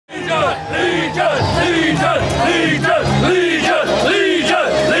Legion, Legion, Legion,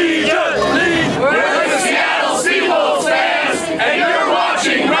 Legion, Legion. We're the Seattle Seawolves fans, and you're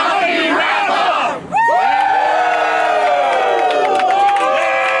watching Rugby Wrap-Up.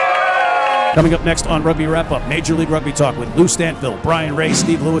 Coming up next on Rugby Wrap-Up, Major League Rugby Talk with Lou Stanfill, Bryan Ray,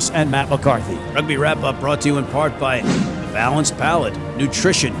 Steve Lewis, and Matt McCarthy. Rugby Wrap-Up brought to you in part by The Balanced Palate,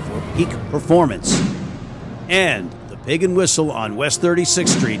 nutrition for peak performance, and the Pig and Whistle on West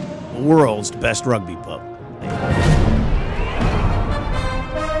 36th Street, the world's best rugby pub.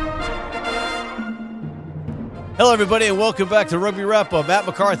 Hello, everybody, and welcome back to Rugby Wrap-Up. Matt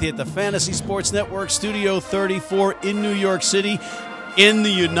McCarthy at the Fantasy Sports Network, Studio 34 in New York City, in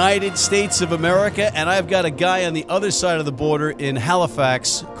the United States of America. And I've got a guy on the other side of the border in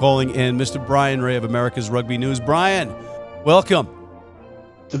Halifax calling in, Mr. Bryan Ray of America's Rugby News. Bryan, welcome.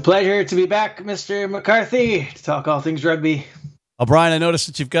 It's a pleasure to be back, Mr. McCarthy, to talk all things rugby. Bryan, I noticed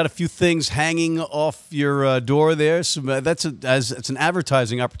that you've got a few things hanging off your door there. It's an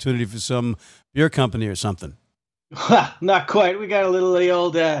advertising opportunity for some beer company or something. Not quite. We got a little of the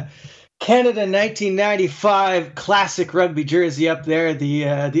old Canada 1995 classic rugby jersey up there,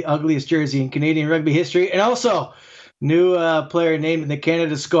 the ugliest jersey in Canadian rugby history, and also new player named in the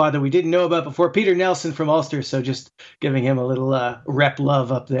Canada squad that we didn't know about before, Peter Nelson from Ulster. So just giving him a little rep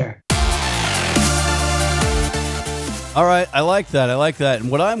love up there. All right, I like that. I like that.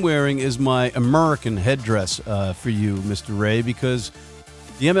 And what I'm wearing is my American headdress for you, Mr. Ray, because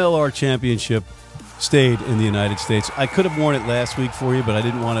the MLR Championship stayed in the United States. I could have worn it last week for you, but I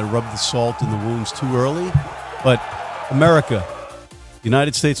didn't want to rub the salt in the wounds too early. But America,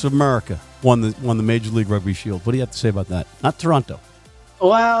 United States of America, won the Major League Rugby Shield. What do you have to say about that? Not Toronto.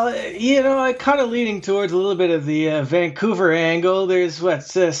 Well, I'm kind of leaning towards a little bit of the Vancouver angle. There's,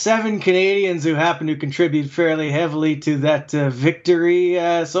 7 Canadians who happen to contribute fairly heavily to that victory.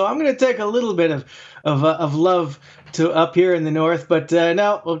 So I'm going to take a little bit of love to up here in the north. But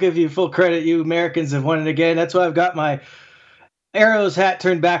no, we'll give you full credit. You Americans have won it again. That's why I've got my Arrows hat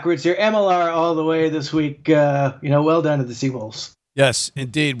turned backwards here. MLR all the way this week. Well done to the Seawolves. Yes,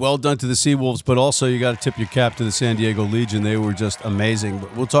 indeed. Well done to the Seawolves, but also you got to tip your cap to the San Diego Legion. They were just amazing.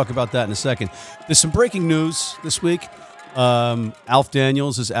 But we'll talk about that in a second. There's some breaking news this week. Alf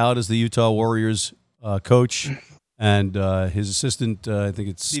Daniels is out as the Utah Warriors coach, and his assistant, I think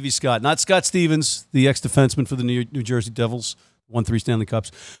it's Stevie Scott. Not Scott Stevens, the ex-defenseman for the New Jersey Devils, won 3 Stanley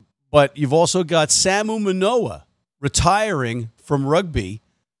Cups. But you've also got Samu Manoa retiring from rugby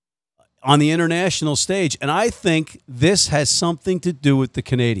on the international stage, and I think this has something to do with the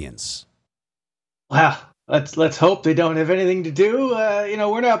Canadians. Wow, let's hope they don't have anything to do.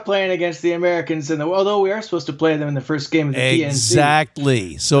 We're not playing against the Americans, although we are supposed to play them in the first game of the PNC.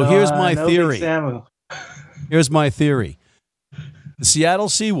 Exactly. So here's my theory. Here's my theory. The Seattle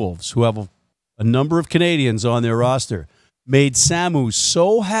Seawolves, who have a number of Canadians on their roster, made Samu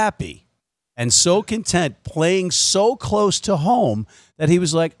so happy and so content playing so close to home that he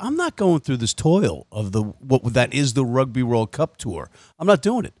was like, I'm not going through this toil of what that is the Rugby World Cup tour. I'm not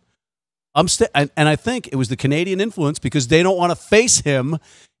doing it. And I think it was the Canadian influence because they don't want to face him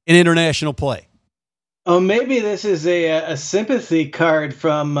in international play. Oh, maybe this is a sympathy card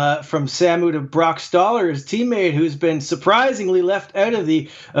from Samu to Brock Stoller, his teammate, who's been surprisingly left out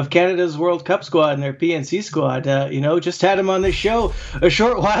of Canada's World Cup squad and their PNC squad. Just had him on the show a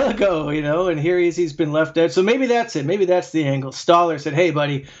short while ago, and here he's been left out. So maybe that's it. Maybe that's the angle. Stoller said, "Hey,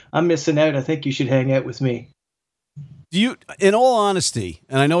 buddy, I'm missing out. I think you should hang out with me." Do you, in all honesty,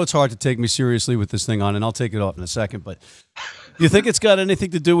 and I know it's hard to take me seriously with this thing on, and I'll take it off in a second, but do you think it's got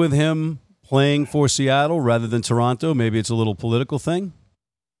anything to do with him playing for Seattle rather than Toronto? Maybe it's a little political thing.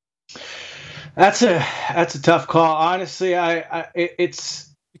 That's a tough call. Honestly, it's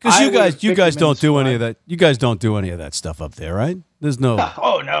because you guys don't do any of that. You guys don't do any of that stuff up there, right? There's no.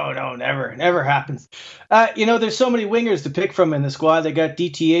 Oh no, never happens. There's so many wingers to pick from in the squad. They got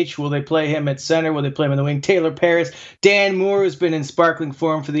DTH. Will they play him at center? Will they play him in the wing? Taylor Paris, Dan Moore, who's been in sparkling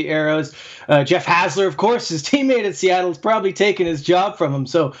form for the Arrows. Jeff Hasler, of course, his teammate at Seattle, has probably taken his job from him.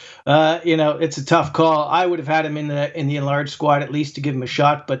 So, it's a tough call. I would have had him in the enlarged squad at least to give him a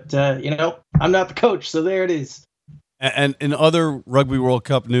shot. But I'm not the coach, so there it is. And in other Rugby World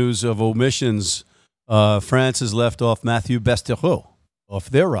Cup news of omissions, France has left off Mathieu Bestereau off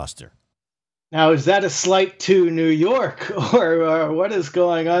their roster. Now, is that a slight to New York, or what is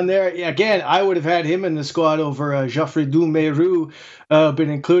going on there? Again, I would have had him in the squad over Geoffrey Doumerou been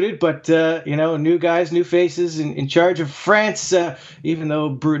included, but, new guys, new faces in charge of France. Even though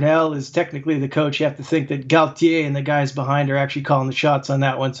Brunel is technically the coach, you have to think that Galtier and the guys behind are actually calling the shots on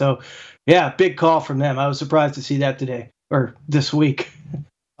that one. So, yeah, big call from them. I was surprised to see that today, or this week.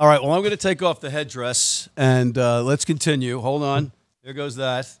 All right, well, I'm going to take off the headdress, and let's continue. Hold on. There goes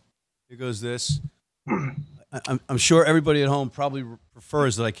that. Here goes this. I'm sure everybody at home probably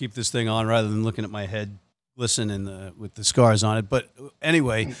prefers that I keep this thing on rather than looking at my head glisten with the scars on it. But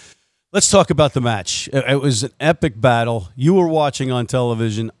anyway, let's talk about the match. It was an epic battle. You were watching on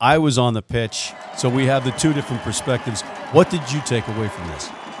television. I was on the pitch. So we have the two different perspectives. What did you take away from this?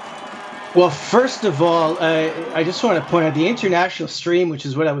 Well, first of all, I just want to point out the international stream, which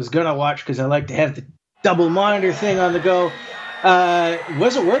is what I was going to watch because I like to have the double monitor thing on the go.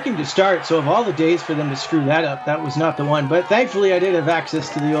 Wasn't working to start, so of all the days for them to screw that up, that was not the one. But thankfully, I did have access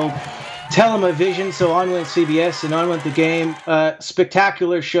to the old Television, so on went CBS and on went the game.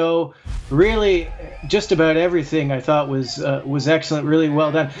 Spectacular show. Really, just about everything I thought was excellent. Really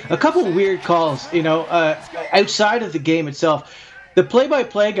well done. A couple of weird calls, outside of the game itself. The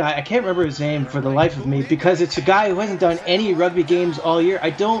play-by-play guy, I can't remember his name for the life of me because it's a guy who hasn't done any rugby games all year. I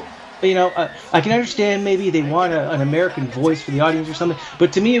don't, I can understand maybe they want an American voice for the audience or something,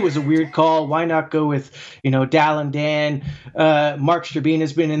 but to me it was a weird call. Why not go with, Dallin Dan? Mark Strabeen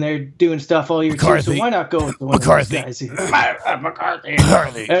has been in there doing stuff all year too, so why not go with the one McCarthy. of those guys? McCarthy.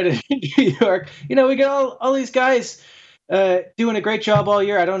 Out of New York. We got all these guys doing a great job all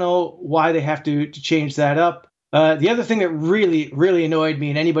year. I don't know why they have to change that up. The other thing that really, really annoyed me,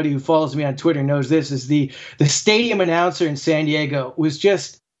 and anybody who follows me on Twitter knows this, is the stadium announcer in San Diego was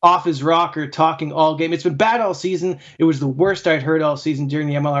just off his rocker talking all game. It's been bad all season. It was the worst I'd heard all season during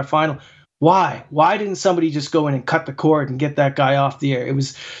the MLR final. Why? Why didn't somebody just go in and cut the cord and get that guy off the air? It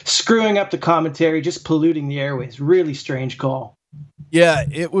was screwing up the commentary, just polluting the airways. Really strange call. Yeah,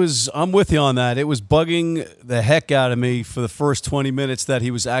 it was. I'm with you on that. It was bugging the heck out of me for the first 20 minutes that he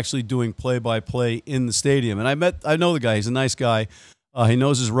was actually doing play-by-play in the stadium. And I know the guy. He's a nice guy. He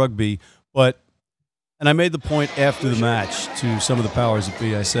knows his rugby. And I made the point after the match to some of the powers that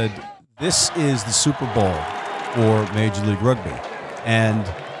be. I said, this is the Super Bowl for Major League Rugby. And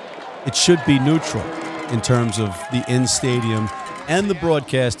it should be neutral in terms of the in-stadium and the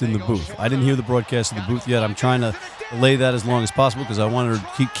broadcast in the booth. I didn't hear the broadcast in the booth yet. I'm trying to delay that as long as possible because I wanted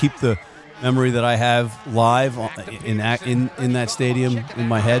to keep the memory that I have live in that stadium in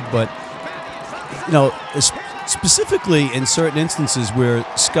my head. But, specifically in certain instances where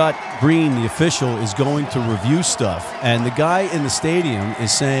Scott Green, the official, is going to review stuff, and the guy in the stadium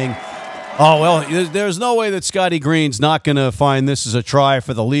is saying, oh, well, there's no way that Scotty Green's not going to find this as a try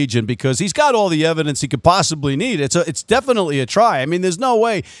for the Legion because he's got all the evidence he could possibly need. It's definitely a try. I mean, there's no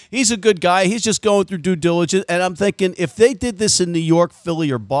way. He's a good guy. He's just going through due diligence. And I'm thinking if they did this in New York,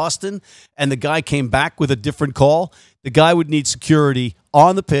 Philly, or Boston, and the guy came back with a different call, the guy would need security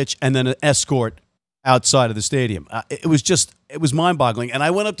on the pitch and then an escort outside of the stadium. It was mind-boggling. And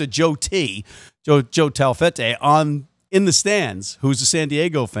I went up to Joe Taufete'e in the stands, who's a San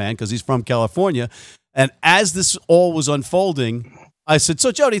Diego fan because he's from California. And as this all was unfolding, I said,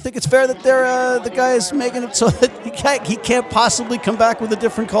 so, Joe, do you think it's fair that the guy is making it so that he can't possibly come back with a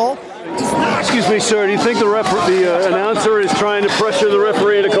different call? Excuse me, sir. Do you think the announcer is trying to pressure the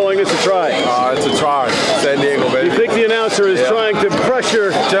referee into calling this a try? It's a try. San Diego, baby. You think the announcer is trying to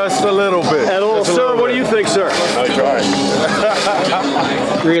pressure just a little bit? At all, sir? What do you think, sir? I tried.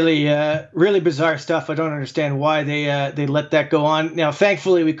 Really bizarre stuff. I don't understand why they let that go on. Now,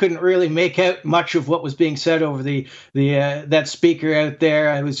 thankfully, we couldn't really make out much of what was being said over the that speaker out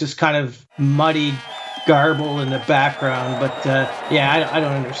there. It was just kind of muddy garble in the background, but I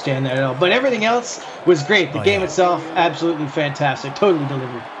don't understand that at all. But everything else was great. The game itself, absolutely fantastic. Totally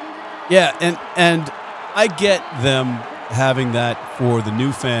delivered. Yeah, and I get them having that for the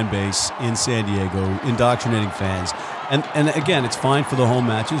new fan base in San Diego, indoctrinating fans. And again, it's fine for the home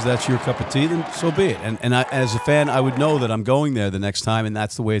matches. That's your cup of tea, then so be it. And I, as a fan, I would know that I'm going there the next time, and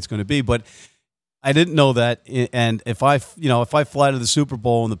that's the way it's going to be. But I didn't know that, and if I fly to the Super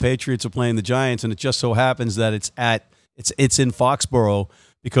Bowl and the Patriots are playing the Giants, and it just so happens that it's in Foxborough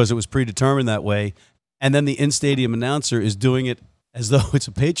because it was predetermined that way, and then the in-stadium announcer is doing it as though it's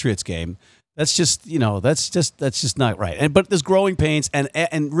a Patriots game, that's just not right. But there's growing pains, and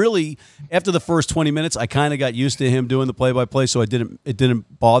really after the first 20 minutes, I kind of got used to him doing the play-by-play, so it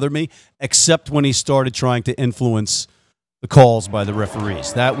didn't bother me, except when he started trying to influence the calls by the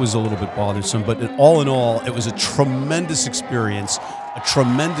referees. That was a little bit bothersome, but all in all, it was a tremendous experience, a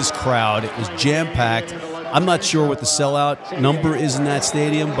tremendous crowd. It was jam-packed. I'm not sure what the sellout number is in that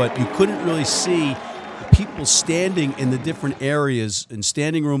stadium, but you couldn't really see the people standing in the different areas in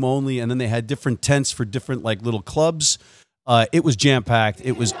standing room only, and then they had different tents for different little clubs. It was jam-packed.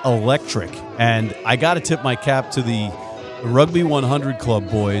 It was electric, and I got to tip my cap to the the Rugby 100 Club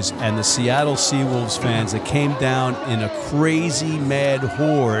boys and the Seattle Seawolves fans that came down in a crazy mad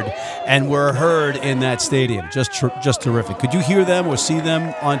horde and were heard in that stadium. Just terrific. Could you hear them or see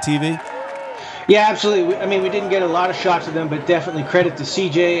them on TV? Yeah, absolutely. I mean, we didn't get a lot of shots of them, but definitely credit to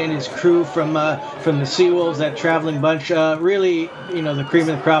CJ and his crew from the Seawolves, that traveling bunch. Really, the cream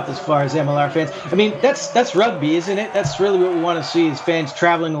of the crop as far as MLR fans. I mean, that's rugby, isn't it? That's really what we want to see, is fans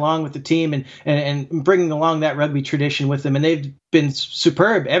traveling along with the team and bringing along that rugby tradition with them. And they've been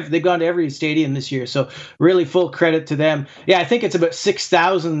superb. They've gone to every stadium this year, so really full credit to them. Yeah, I think it's about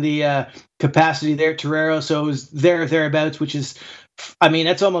 6,000 the capacity there at Torero, so it was thereabouts, which is, I mean,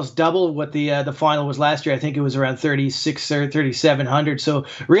 that's almost double what the final was last year. I think it was around 3,600 or 3,700. So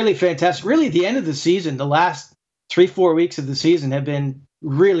really fantastic. Really, the end of the season, the last 3-4 weeks of the season have been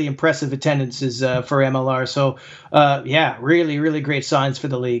really impressive attendances for MLR. So, yeah, really, really great signs for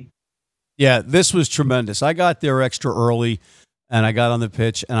the league. Yeah, this was tremendous. I got there extra early, and I got on the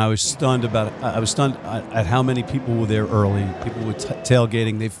pitch, and I was stunned at how many people were there early. People were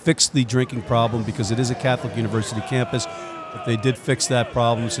tailgating. They fixed the drinking problem because it is a Catholic university campus. But they did fix that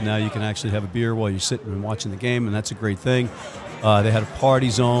problem, so now you can actually have a beer while you're sitting and watching the game, and that's a great thing. They had a party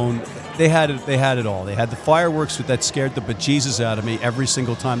zone. They had it all. They had the fireworks that scared the bejesus out of me every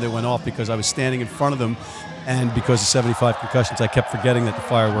single time they went off, because I was standing in front of them, and because of 75 concussions, I kept forgetting that the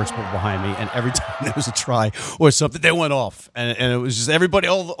fireworks were behind me, and every time there was a try or something, they went off. And it was just everybody,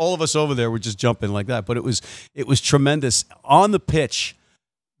 all of us over there were just jumping like that. But it was tremendous. On the pitch,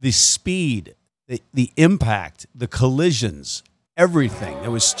 the speed, the impact, the collisions, everything. It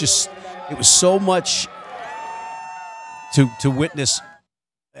was so much to witness.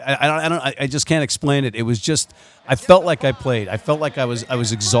 I just can't explain it. It was just, I felt like I played. I felt like I was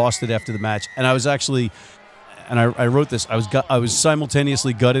exhausted after the match, and I was actually, and I wrote this, I was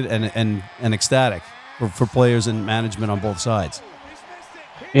simultaneously gutted and ecstatic for players and management on both sides.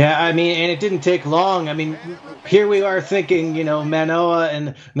 Yeah, I mean, and it didn't take long. I mean, here we are thinking, Manoa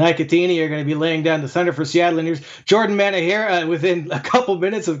and Naikatini are going to be laying down the thunder for Seattle, and here's Jordan Manahira within a couple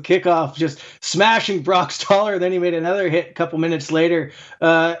minutes of kickoff, just smashing Brock Stoller. Then he made another hit a couple minutes later.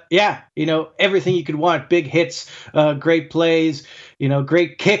 Yeah, everything you could want. Big hits, great plays,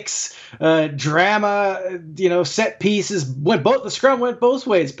 great kicks, drama, set pieces. The scrum went both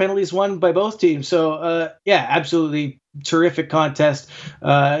ways. Penalties won by both teams. So, yeah, absolutely terrific contest.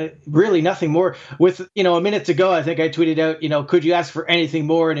 Really nothing more. With, a minute to go, I think I tweeted out, could you ask for anything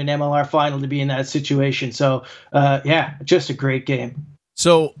more in an MLR final to be in that situation? So, yeah, just a great game.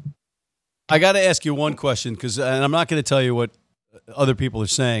 So I got to ask you one question, and I'm not going to tell you what other people are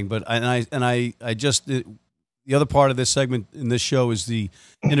saying, but I just the other part of this segment in this show is the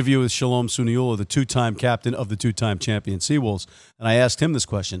interview with Shalom Suniula, the two-time captain of the two-time champion Seawolves, and I asked him this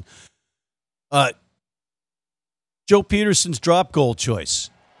question. Joe Peterson's drop goal choice.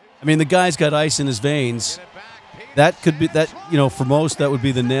 I mean, the guy's got ice in his veins. That could be that. For most, that would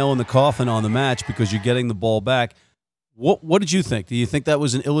be the nail in the coffin on the match, because you're getting the ball back. What did you think? Do you think that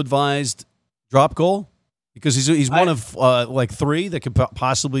was an ill-advised drop goal? Because he's one of like three that could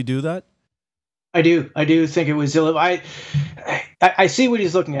possibly do that. I do think it was ill. I see what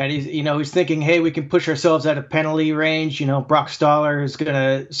he's looking at. He's thinking, hey, we can push ourselves out of penalty range. Brock Stoller is going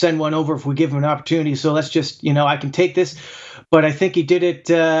to send one over if we give him an opportunity. So let's just, I can take this. But I think he did it,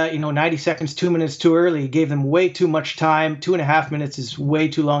 90 seconds, 2 minutes too early. He gave them way too much time. 2.5 minutes is way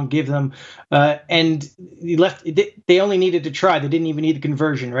too long to give them. And he left. They only needed to try. They didn't even need the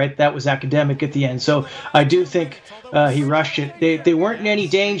conversion, right? That was academic at the end. So I do think he rushed it. They weren't in any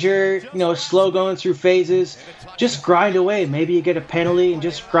danger, slow going through phases. Just grind away. Maybe you get a penalty and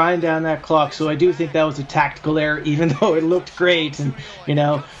just grind down that clock. So I do think that was a tactical error, even though it looked great. And,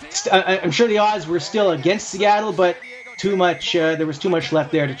 I'm sure the odds were still against Seattle, but too much. There was too much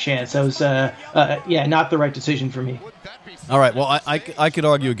left there to chance. That was, not the right decision for me. All right. Well, I could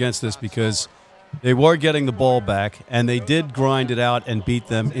argue against this, because they were getting the ball back, and they did grind it out and beat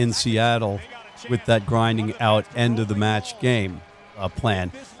them in Seattle with that grinding out end of the match game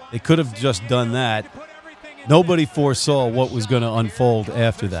plan. They could have just done that. Nobody foresaw what was going to unfold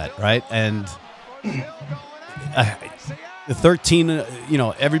after that, right? And the 13,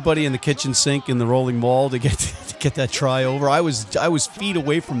 everybody in the kitchen sink in the rolling mall to get that try over. I was feet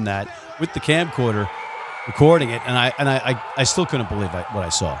away from that with the camcorder recording it, and I still couldn't believe what I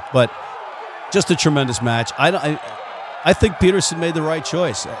saw. But just a tremendous match. I think Peterson made the right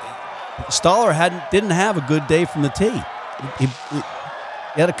choice. Stoller didn't have a good day from the tee. He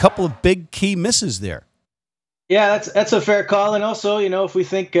had a couple of big key misses there. Yeah, that's a fair call. And also, if we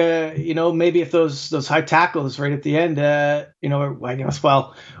think, maybe if those high tackles right at the end, I guess,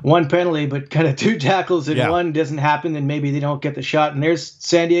 well, one penalty, but kind of two tackles in one doesn't happen, then maybe they don't get the shot. And there's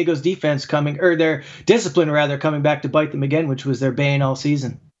San Diego's defense or their discipline rather, coming back to bite them again, which was their bane all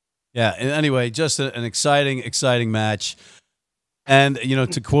season. Yeah. And anyway, just an exciting match. And,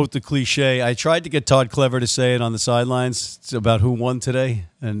 to quote the cliche, I tried to get Todd Clever to say it on the sidelines. It's about who won today.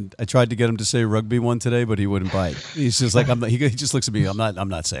 And I tried to get him to say rugby won today, but he wouldn't bite. He's just like, he just looks at me. I'm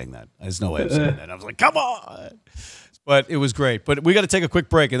not saying that. There's no way of saying that. And I was like, come on. But it was great. But we got to take a quick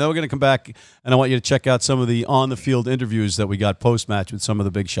break, and then we're going to come back, and I want you to check out some of the on-the-field interviews that we got post-match with some of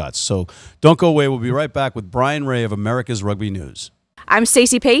the big shots. So don't go away. We'll be right back with Bryan Ray of America's Rugby News. I'm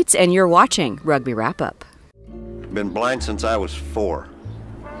Stacey Pates, and you're watching Rugby Wrap-Up. Been blind since I was 4,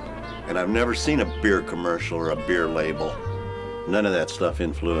 and I've never seen a beer commercial or a beer label. None of that stuff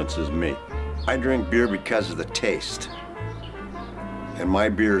influences me. I drink beer because of the taste, and my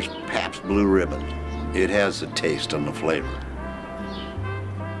beer's Pabst Blue Ribbon. It has the taste and the flavor.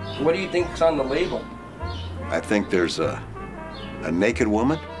 What do you think's on the label? I think there's a naked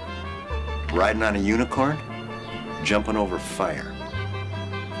woman riding on a unicorn, jumping over fire.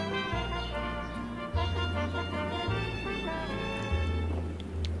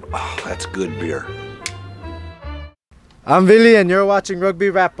 Oh, that's good beer. I'm Vili, and you're watching Rugby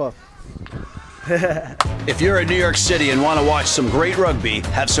Wrap-Up. If you're in New York City and want to watch some great rugby,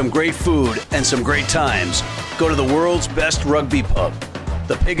 have some great food, and some great times, go to the world's best rugby pub,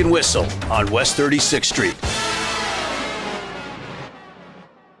 the Pig and Whistle on West 36th Street.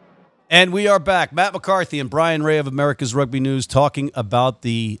 And we are back. Matt McCarthy and Bryan Ray of America's Rugby News talking about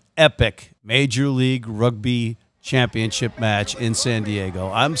the epic Major League Rugby Championship match in San Diego.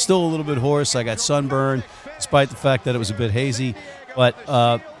 I'm still a little bit hoarse. I got sunburn, despite the fact that it was a bit hazy. But,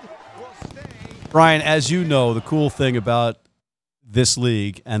 Bryan, as you know, the cool thing about this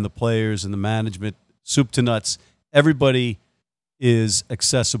league and the players and the management, soup to nuts, everybody is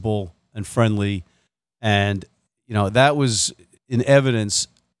accessible and friendly. And, that was in evidence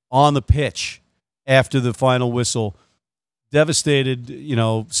on the pitch after the final whistle. Devastated,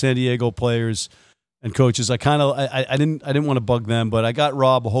 San Diego players and coaches. I didn't want to bug them, but I got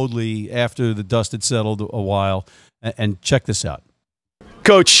Rob Hoadley after the dust had settled a while, and check this out.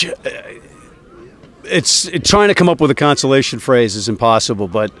 Coach, it's trying to come up with a consolation phrase is impossible,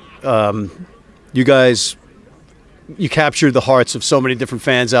 but you guys, you captured the hearts of so many different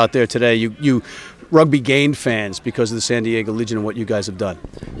fans out there today. You rugby gained fans because of the San Diego Legion and what you guys have done.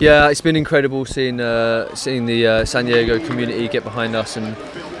 Yeah, it's been incredible seeing the San Diego community get behind us, and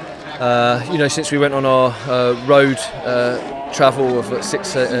since we went on our road travel of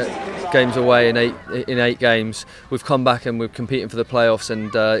 6 games away in eight games, we've come back and we're competing for the playoffs,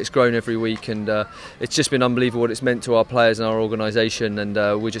 and it's grown every week, and it's just been unbelievable what it's meant to our players and our organisation, and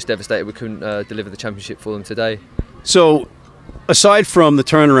we're just devastated we couldn't deliver the championship for them today. So, aside from the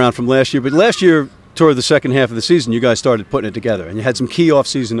turnaround from last year, but last year toward the second half of the season, you guys started putting it together, and you had some key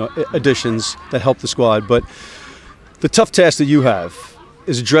off-season additions that helped the squad, but the tough task that you have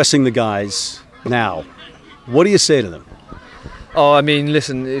is addressing the guys now. What do you say to them? Oh, I mean,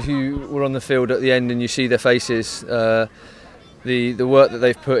 listen, if you were on the field at the end and you see their faces, the work that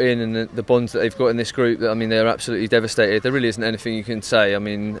they've put in and the bonds that they've got in this group, they're absolutely devastated. There really isn't anything you can say.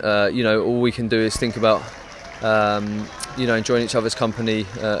 All we can do is think about, enjoying each other's company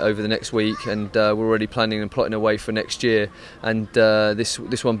over the next week, and we're already planning and plotting a way for next year. And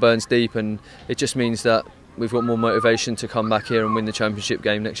this one burns deep, and it just means that we've got more motivation to come back here and win the championship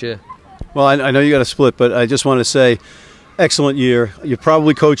game next year. Well, I know you got a split, but I just want to say, excellent year. You're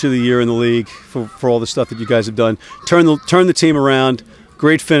probably coach of the year in the league for all the stuff that you guys have done. Turn the team around.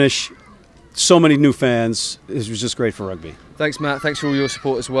 Great finish. So many new fans. It was just great for rugby. Thanks, Matt. Thanks for all your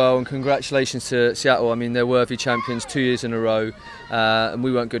support as well, and congratulations to Seattle. They're worthy champions 2 years in a row, and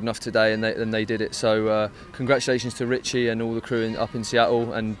we weren't good enough today, and they did it. So congratulations to Richie and all the crew up in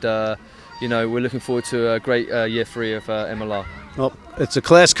Seattle, and we're looking forward to a great year 3 of MLR. Well, it's a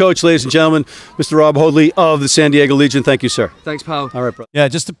class coach, ladies and gentlemen, Mr. Rob Hoadley of the San Diego Legion. Thank you, sir. Thanks, pal. All right, bro. Yeah,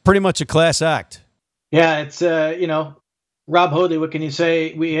 just pretty much a class act. Yeah, it's Rob Hoadley. What can you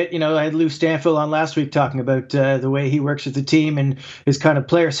say? I had Lou Stanfield on last week talking about the way he works with the team and his kind of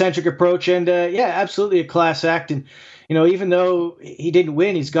player-centric approach, and absolutely a class act. And even though he didn't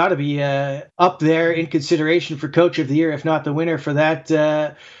win, he's got to be up there in consideration for Coach of the Year, if not the winner for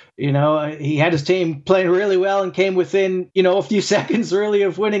that. he had his team playing really well and came within, a few seconds really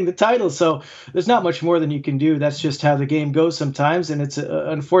of winning the title. So there's not much more than you can do. That's just how the game goes sometimes, and it's an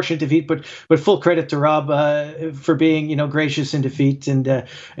unfortunate defeat. But full credit to Rob for being, gracious in defeat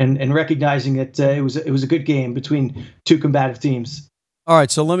and recognizing that it was a good game between two combative teams. All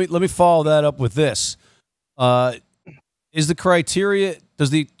right, so let me follow that up with this. Does the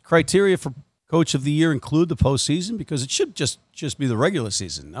criteria for Coach of the Year include the postseason? Because it should just be the regular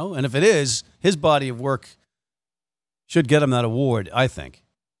season, no? And if it is, his body of work should get him that award, I think.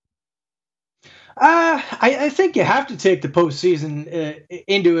 I think you have to take the postseason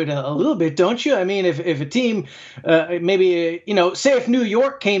into it a little bit, don't you? I mean, if a team, maybe, say if New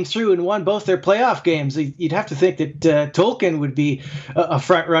York came through and won both their playoff games, you'd have to think that Tolkien would be a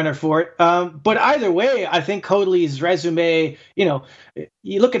front runner for it. But either way, I think Hoadley's resume,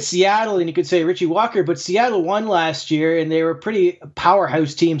 you look at Seattle and you could say Richie Walker, but Seattle won last year and they were a pretty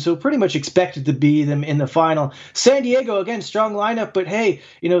powerhouse team, so pretty much expected to be them in the final. San Diego, again, strong lineup, but hey,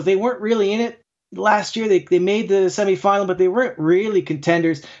 they weren't really in it. Last year they made the semifinal, but they weren't really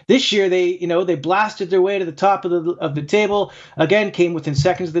contenders. This year they blasted their way to the top of the table. Again, came within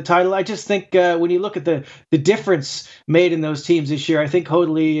seconds of the title. I just think when you look at the difference made in those teams this year, I think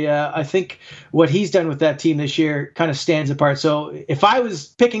Hoadley, I think what he's done with that team this year kind of stands apart. So if I was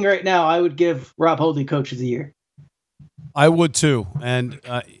picking right now, I would give Rob Hoadley Coach of the Year. I would too. And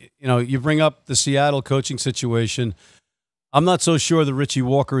you bring up the Seattle coaching situation. I'm not so sure that Richie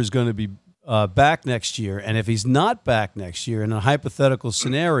Walker is going to be back next year, and if he's not back next year in a hypothetical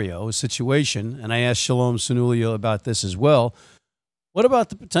scenario, a situation, and I asked Shalom Suniula about this as well, what about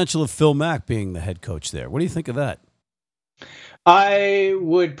the potential of Phil Mack being the head coach there? What do you think of that? I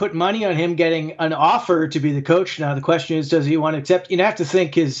would put money on him getting an offer to be the coach. Now, the question is, does he want to accept? You have to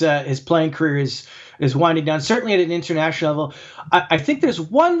think his playing career is winding down, certainly at an international level. I think there's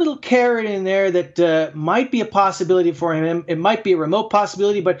one little carrot in there that might be a possibility for him. It might be a remote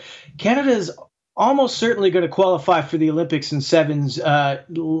possibility, but Canada is almost certainly going to qualify for the Olympics in sevens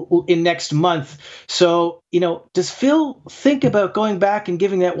in next month. So, does Phil think about going back and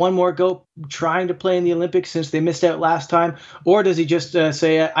giving that one more go, trying to play in the Olympics since they missed out last time? Or does he just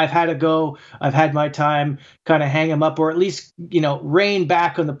say, I've had a go, I've had my time, kind of hang him up, or at least, rein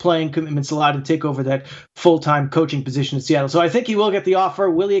back on the playing commitments allowed to take over that full-time coaching position in Seattle? So I think he will get the offer.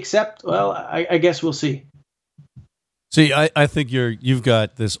 Will he accept? Well, I guess we'll see. See, I think you've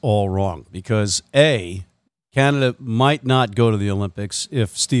got this all wrong because A, Canada might not go to the Olympics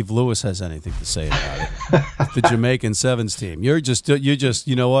if Steve Lewis has anything to say about it. The Jamaican sevens team, you're just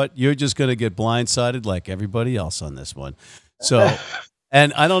you know what? You're just going to get blindsided like everybody else on this one. So,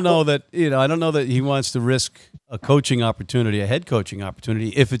 and I don't know that he wants to risk a coaching opportunity, a head coaching opportunity,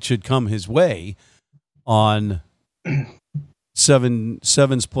 if it should come his way on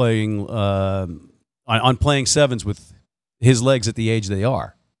sevens playing on playing sevens with his legs at the age they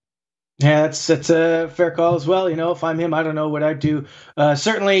are. Yeah, that's a fair call as well. If I'm him, I don't know what I'd do.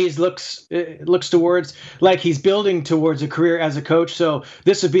 Certainly, he looks towards like he's building towards a career as a coach. So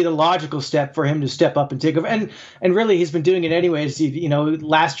this would be the logical step for him to step up and take over. And really, he's been doing it anyways.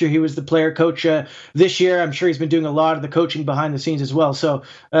 Last year he was the player coach. This year, I'm sure he's been doing a lot of the coaching behind the scenes as well. So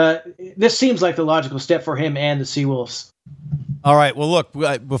this seems like the logical step for him and the Seawolves. All right. Well, look,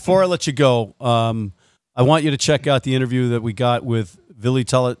 before I let you go, I want you to check out the interview that we got with Vili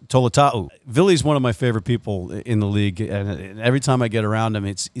Tolutaʻu. Vili's one of my favorite people in the league, and every time I get around him,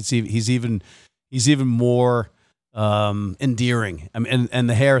 he's even more endearing. I mean, and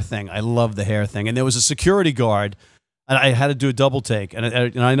the hair thing, I love the hair thing. And there was a security guard, and I had to do a double take, and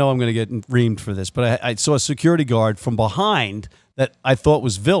I know I'm going to get reamed for this, but I saw a security guard from behind that I thought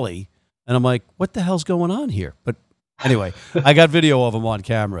was Vili, and I'm like, what the hell's going on here? But anyway, I got video of him on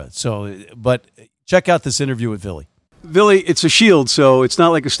camera. So, but check out this interview with Vili. Vili, it's a shield, so it's not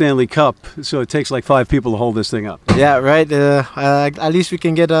like a Stanley Cup, so it takes like 5 people to hold this thing up. Yeah, right. At least we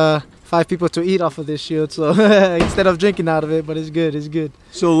can get 5 people to eat off of this shield, so instead of drinking out of it, but it's good, it's good.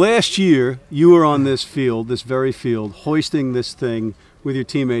 So last year, you were on this field, this very field, hoisting this thing with your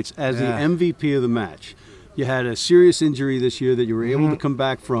teammates as the MVP of the match. You had a serious injury this year that you were able to come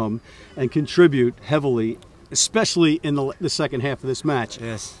back from and contribute heavily, especially in the second half of this match.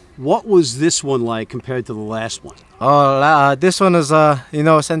 Yes. What was this one like compared to the last one? Oh, this one is,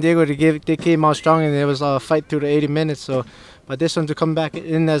 San Diego, they came out strong and it was a fight through the 80 minutes. So, but this one to come back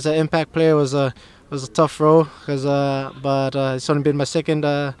in as an impact player was a tough role because, it's only been my second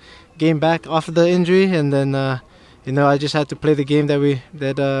game back after the injury, and then I just had to play the game that we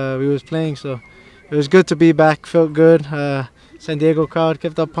was playing. So it was good to be back. Felt good. San Diego crowd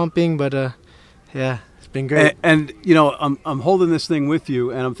kept up pumping, but yeah. been great. And you know, I'm holding this thing with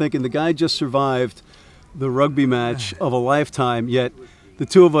you, and I'm thinking the guy just survived the rugby match of a lifetime, yet the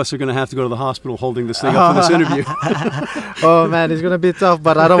two of us are going to have to go to the hospital holding this thing up for this interview. Oh, man, it's going to be tough,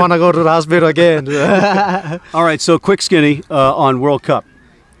 but I don't want to go to the hospital again. All right, so quick skinny on World Cup.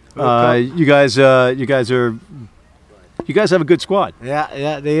 You guys have a good squad.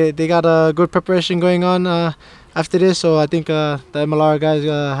 Yeah, they got a good preparation going on after this, so I think the MLR guys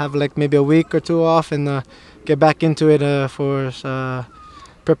have like maybe a week or two off and get back into it for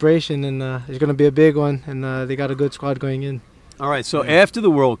preparation, and it's going to be a big one, and they got a good squad going in. All right, so after the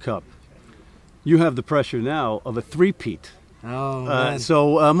World Cup, you have the pressure now of a three-peat. Oh, man.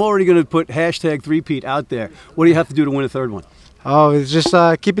 So I'm already going to put hashtag three-peat out there. What do you have to do to win a third one? Oh, it's just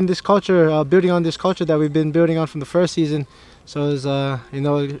keeping this culture, building on this culture that we've been building on from the first season. So it's, you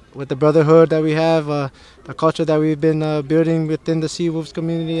know, with the brotherhood that we have, the culture that we've been building within the Seawolves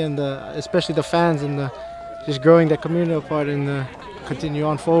community, and especially the fans, and just growing that community apart and continue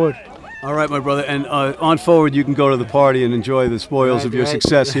on forward. All right, my brother, and on forward, you can go to the party and enjoy the spoils of your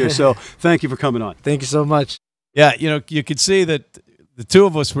success here. So thank you for coming on. Thank you so much. Yeah, you know, you could see that the two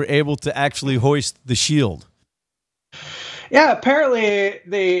of us were able to actually hoist the shield. Yeah, apparently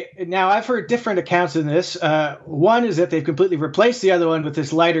now I've heard different accounts in this. One is that they've completely replaced the other one with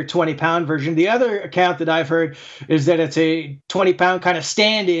this lighter 20-pound version. The other account that I've heard is that it's a 20-pound kind of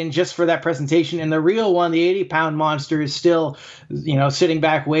stand-in just for that presentation, and the real one, the 80-pound monster, is still, you know, sitting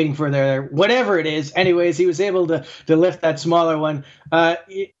back waiting for their whatever it is. Anyways, he was able to lift that smaller one.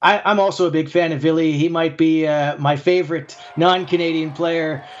 I'm also a big fan of Vili. He might be my favorite non-Canadian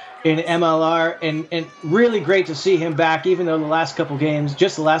player in MLR, and really great to see him back, even though the last couple games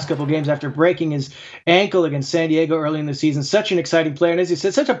after breaking his ankle against San Diego early in the season. Such an exciting player, and as you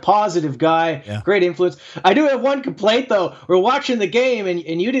said, such a positive guy, great influence. I do have one complaint, though. We're watching the game, and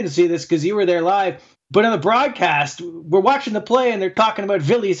you didn't see this because you were there live, but on the broadcast, we're watching the play, and they're talking about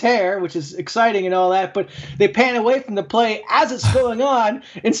Vili's hair, which is exciting and all that, but they pan away from the play as it's going on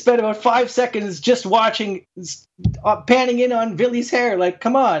and spend about 5 seconds just watching, panning in on Vili's hair. Like,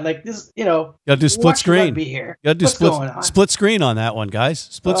 come on, like this, you know. Got to do split screen. Here. Got to do split screen on that one, guys.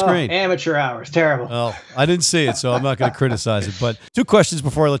 Split screen. Amateur hours, terrible. Well, I didn't see it, so I'm not going to criticize it. But two questions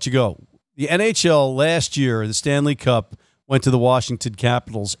before I let you go. The NHL last year, the Stanley Cup, went to the Washington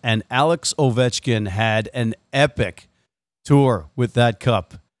Capitals, and Alex Ovechkin had an epic tour with that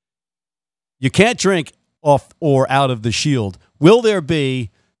cup. You can't drink off or out of the Shield. Will there be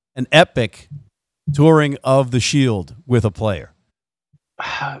an epic touring of the Shield with a player?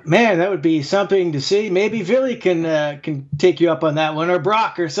 Man, that would be something to see. Maybe Vili can take you up on that one, or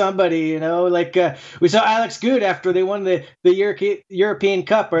Brock or somebody, you know. Like we saw Alex Good after they won the European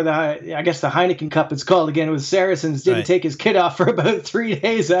Cup, or I guess the Heineken Cup it's called again, with Saracens, didn't take his kit off for about 3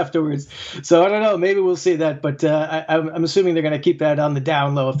 days afterwards. So I don't know, maybe we'll see that, but I'm assuming they're going to keep that on the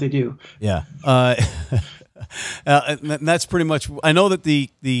down low if they do. Yeah. And that's pretty much. I know that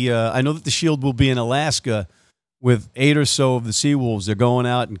the Shield will be in Alaska with 8 or so of the Seawolves. They're going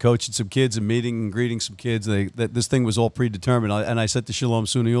out and coaching some kids and meeting and greeting some kids. This thing was all predetermined. And I said to Shalom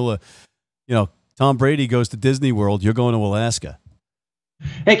Suniula, you know, Tom Brady goes to Disney World. You're going to Alaska.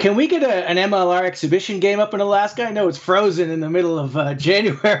 Hey, can we get an MLR exhibition game up in Alaska? I know it's frozen in the middle of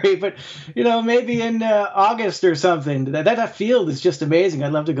January, but, you know, maybe in August or something. That field is just amazing.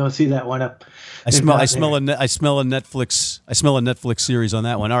 I'd love to go see that one up. I smell a Netflix series on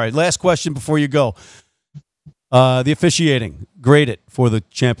that one. All right, last question before you go. The officiating, grade it for the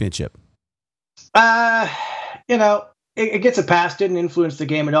championship. You know, it gets a pass. Didn't influence the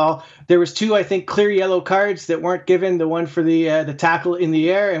game at all. There was 2, I think, clear yellow cards that weren't given. The one for the tackle in the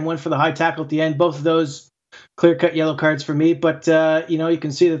air, and one for the high tackle at the end. Both of those clear-cut yellow cards for me. But you know, you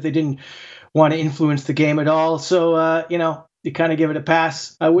can see that they didn't want to influence the game at all. So you know, you kind of give it a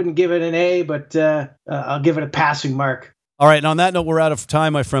pass. I wouldn't give it an A, but I'll give it a passing mark. All right, and on that note, we're out of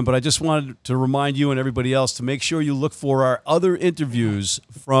time, my friend, but I just wanted to remind you and everybody else to make sure you look for our other interviews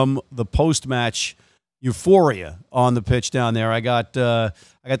from the post-match euphoria on the pitch down there. I got the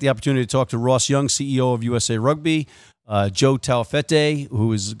opportunity to talk to Ross Young, CEO of USA Rugby, Joe Taufete'e,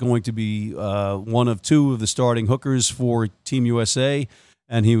 who is going to be one of 2 of the starting hookers for Team USA,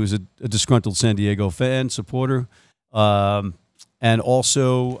 and he was a disgruntled San Diego supporter. And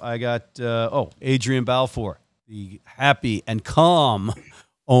also I got, Adrian Balfour, the happy and calm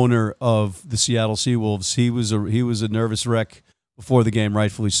owner of the Seattle Seawolves. He was a nervous wreck before the game,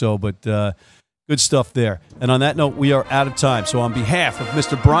 rightfully so, but good stuff there. And on that note, we are out of time. So on behalf of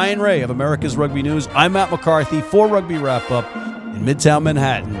Mr. Bryan Ray of America's Rugby News, I'm Matt McCarthy for Rugby Wrap Up in Midtown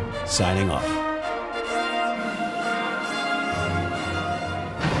Manhattan, signing off.